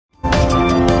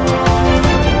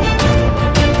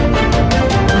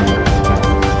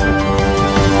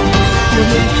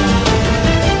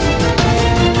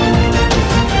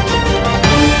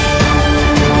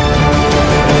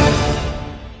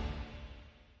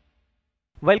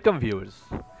Welcome viewers.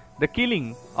 The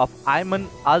killing of Ayman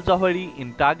al Zawahiri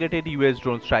in targeted US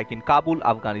drone strike in Kabul,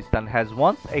 Afghanistan has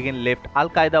once again left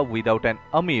Al-Qaeda without an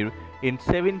Amir in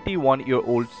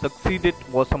 71-year-old succeeded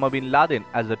Osama bin Laden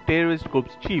as the terrorist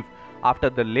group's chief after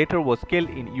the latter was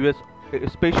killed in US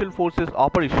Special Forces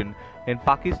operation in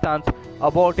Pakistan's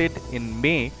aborted in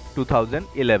May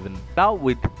 2011. Now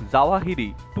with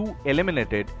Zawahiri, two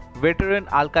eliminated veteran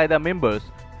Al-Qaeda members,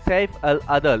 Saif al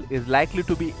Adel is likely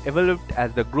to be evaluated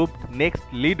as the group's next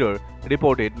leader,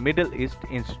 reported Middle East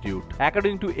Institute.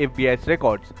 According to FBI's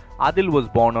records, Adel was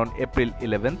born on April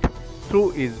 11th, though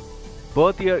his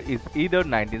birth year is either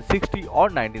 1960 or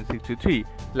 1963.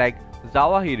 Like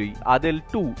Zawahiri, Adel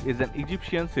too is an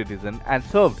Egyptian citizen and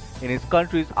served in his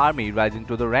country's army, rising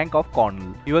to the rank of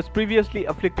colonel. He was previously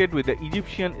affiliated with the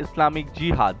Egyptian Islamic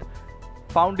Jihad,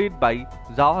 founded by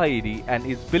Zawahiri, and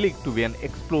is believed to be an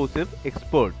explosive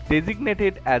expert.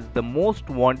 Designated as the most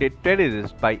wanted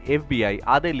terrorist by FBI,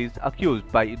 Adel is accused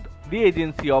by the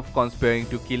agency of conspiring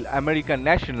to kill American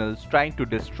nationals, trying to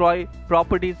destroy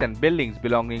properties and buildings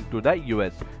belonging to the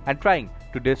US, and trying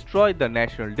to destroy the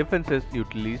national defenses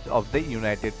utilities of the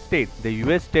United States. The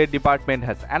US State Department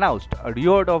has announced a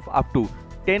reward of up to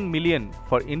 10 million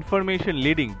for information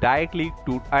leading directly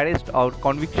to arrest or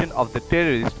conviction of the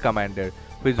terrorist commander,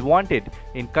 who is wanted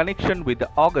in connection with the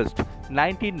August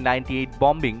 1998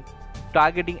 bombing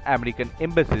targeting American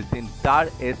embassies in Dar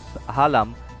es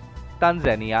Salaam,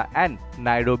 Tanzania and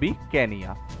Nairobi,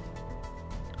 Kenya.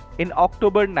 In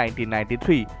October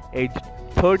 1993, aged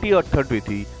 30 or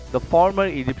 33, the former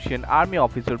Egyptian army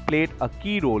officer played a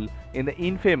key role in the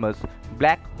infamous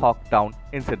Black Hawk Down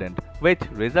incident, which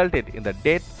resulted in the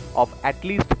death of at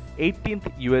least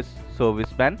 18th US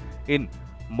serviceman in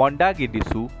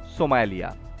Mogadishu,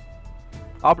 Somalia.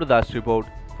 Abdudas report,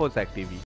 FOSSAC TV.